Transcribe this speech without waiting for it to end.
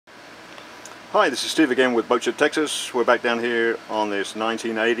Hi, this is Steve again with Boatshed, Texas. We're back down here on this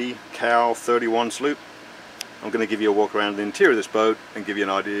 1980 Cal 31 sloop. I'm going to give you a walk around the interior of this boat and give you an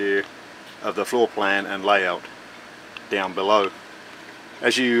idea of the floor plan and layout down below.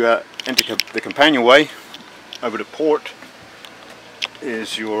 As you enter the companionway over to port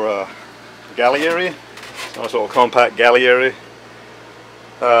is your galley area. Nice little compact galley area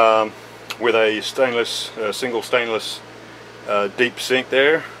with a single stainless deep sink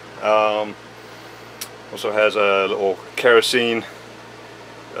there. Also has a little kerosene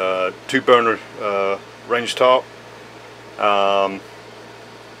 2-burner range top.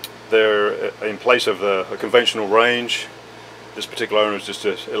 They're in place of a conventional range. This particular owner has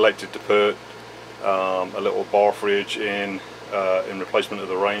just elected to put a little bar fridge in replacement of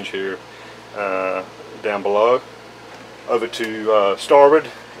the range here down below. Over to starboard,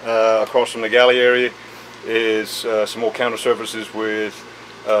 across from the galley area, is some more counter surfaces with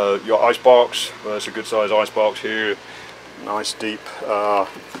your ice box. Well, that's a good size ice box here. Nice deep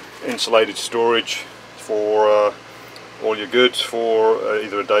insulated storage for all your goods for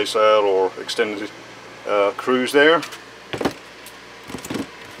either a day sail or extended cruise there.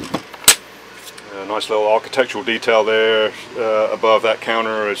 A nice little architectural detail there. Above that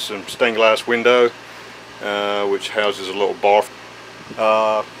counter is some stained glass window which houses a little bar.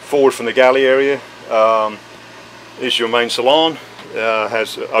 Forward from the galley area is your main salon.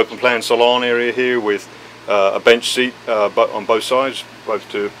 Has an open plan salon area here with a bench seat on both sides, both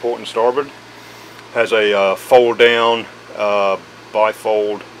to port and starboard. Has a fold down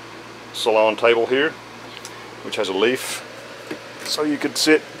bifold salon table here, which has a leaf, so you could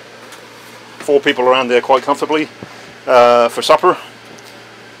sit 4 people around there quite comfortably for supper.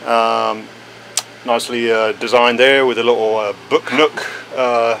 Nicely designed there with a little book nook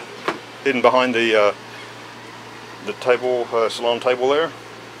hidden behind the table, salon table there.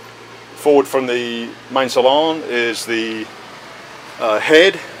 Forward from the main salon is the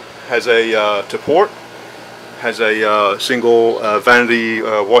head. Has a to port. Has a single vanity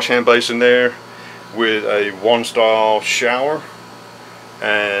wash hand basin there with a one-style shower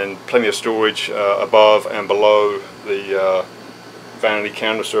and plenty of storage above and below the vanity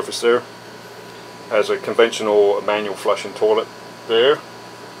counter surface there. Has a conventional manual flushing toilet there.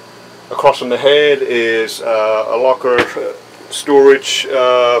 Across from the head is a locker storage,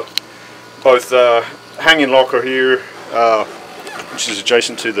 both hanging locker here, which is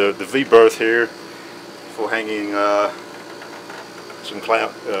adjacent to the V-berth here, for hanging some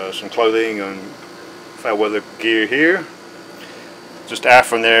clothing and foul weather gear here. Just aft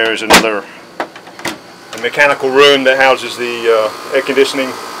from there is a mechanical room that houses the air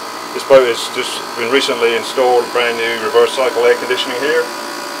conditioning. This boat has just been recently installed brand new reverse cycle air conditioning here.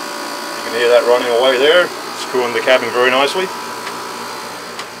 You can hear that running away there. It's cooling the cabin very nicely.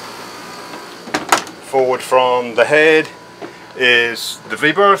 Forward from the head is the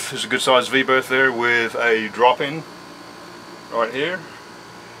V-berth. There's a good sized V-berth there with a drop-in right here,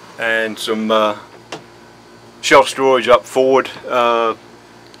 and some shelf storage up forward,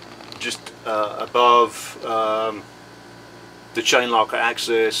 just above the chain locker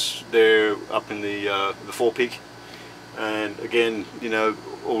access there, up in the forepeak. And again, you know,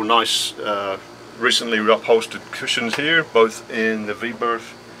 all nice recently upholstered cushions here, both in the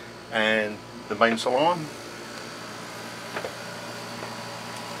V-berth and the main salon.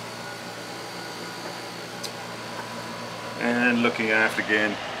 And looking aft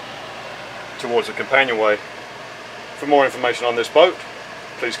again towards the companionway. For more information on this boat,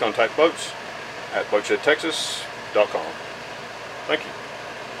 please contact boats at boatshedtexas.com. Thank you.